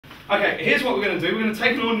Okay, here's what we're going to do. We're going to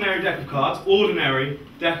take an ordinary deck of cards, We're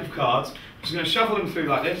just going to shuffle them through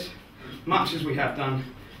like this, much as we have done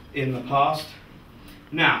in the past.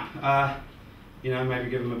 Now, you know, maybe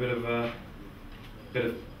give them a bit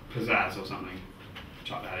of pizzazz or something.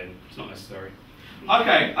 Chuck that in. It's not necessary.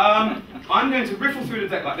 Okay, I'm going to riffle through the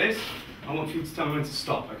deck like this. I want you to tell me when to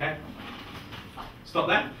stop. Okay? Stop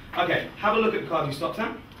there. Okay. Have a look at the card you stopped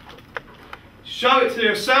at. Show it to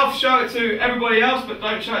yourself. Show it to everybody else, but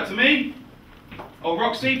don't show it to me. Or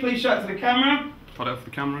Roxy, please show it to the camera. Put it up for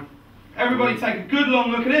the camera. Everybody take a good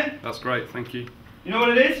long look at it. That's great, thank you. You know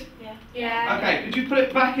what it is? Yeah. Yeah. Okay, could you put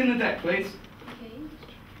it back in the deck, please?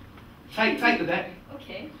 Okay. Take the deck.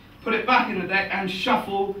 Okay. Put it back in the deck and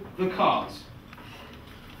shuffle the cards.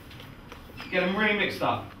 Get them really mixed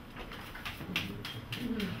up.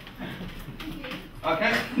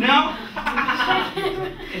 Okay, now,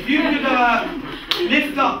 if you could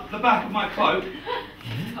lift up the back of my cloak.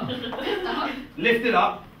 Lift it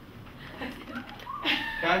up.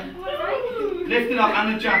 Okay? Lift it up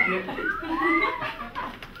and the jacket.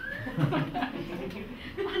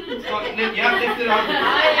 Yeah, lift it up.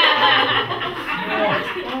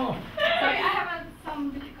 Sorry, I have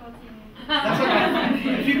some difficulty. That's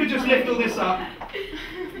okay. If you could just lift all this up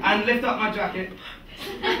and lift up my jacket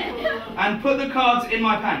and put the cards in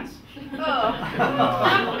my pants. My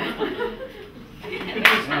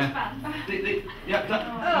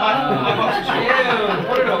boxer shorts.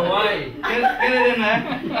 Put it away. Get it in there.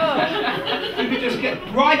 You could just get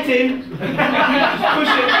right in. Just push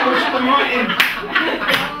them right in.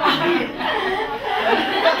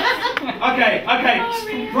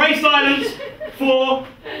 Okay. Pray silence for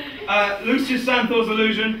Lucius Zanthor's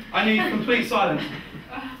illusion. I need complete silence.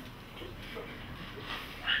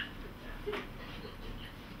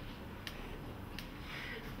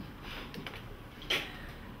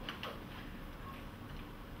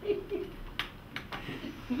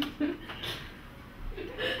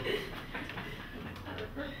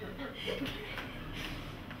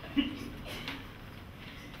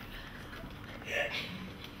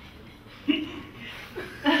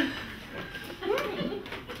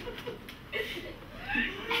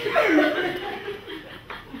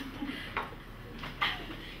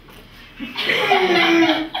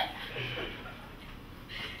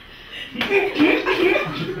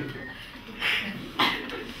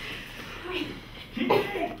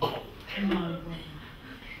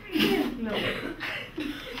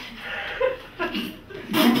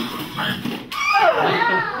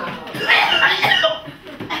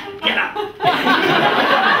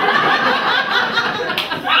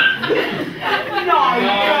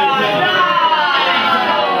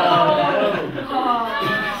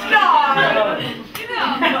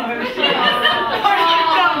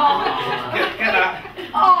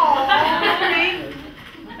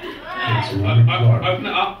 Open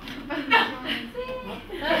it up.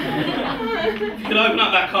 You can open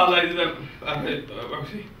up that card, ladies and gentlemen.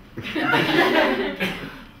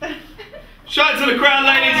 Shout to the crowd,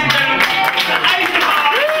 ladies and gentlemen.